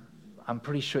I'm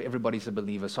pretty sure everybody's a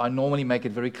believer. So I normally make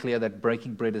it very clear that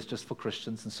breaking bread is just for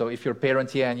Christians. And so if you're a parent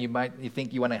here and you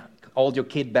think you want to hold your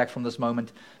kid back from this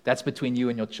moment, that's between you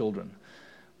and your children.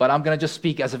 But I'm going to just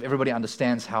speak as if everybody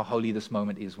understands how holy this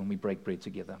moment is when we break bread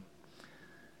together.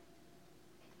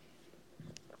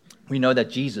 We know that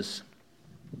Jesus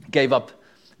gave up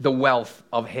the wealth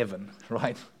of heaven,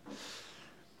 right?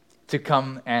 to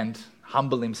come and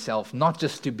humble himself, not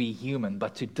just to be human,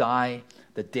 but to die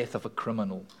the death of a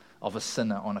criminal, of a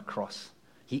sinner on a cross.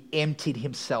 He emptied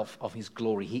himself of his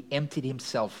glory. He emptied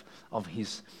himself of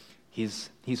his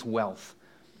wealth,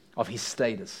 of his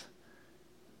status,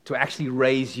 to actually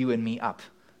raise you and me up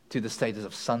to the status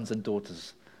of sons and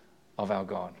daughters of our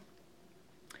God.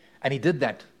 And he did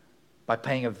that by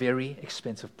paying a very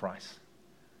expensive price,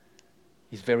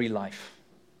 his very life.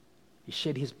 He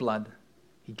shed his blood.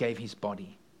 He gave his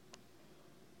body.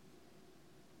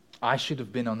 I should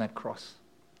have been on that cross.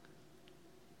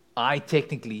 I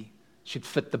technically should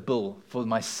fit the bill for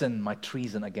my sin, my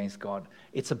treason against God.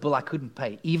 It's a bill I couldn't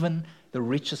pay. Even the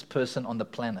richest person on the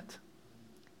planet,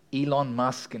 Elon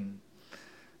Musk and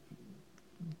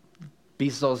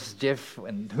Bezos, Jeff,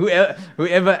 and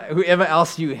whoever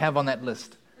else you have on that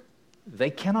list,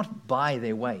 they cannot buy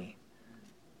their way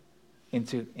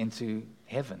into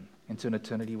heaven, into an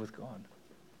eternity with God.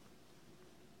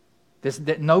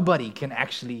 Nobody can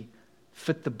actually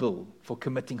fit the bill for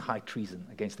committing high treason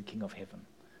against the King of Heaven.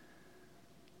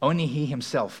 Only he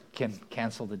himself can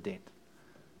cancel the debt.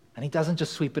 And he doesn't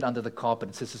just sweep it under the carpet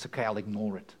and says, it's okay, I'll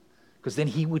ignore it. Because then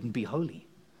he wouldn't be holy.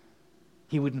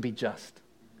 He wouldn't be just.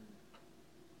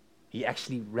 He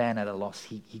actually ran at a loss.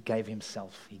 He gave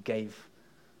himself. He gave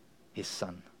his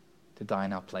son to die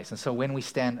in our place. And so when we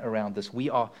stand around this, we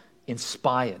are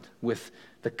inspired with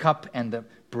the cup and the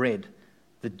bread,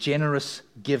 the generous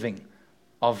giving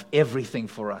of everything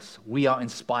for us. We are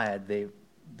inspired,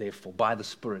 therefore, by the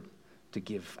Spirit to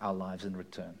give our lives in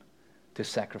return, to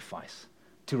sacrifice,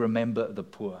 to remember the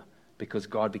poor, because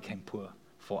God became poor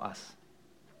for us.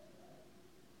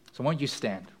 So won't you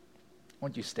stand?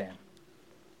 Won't you stand?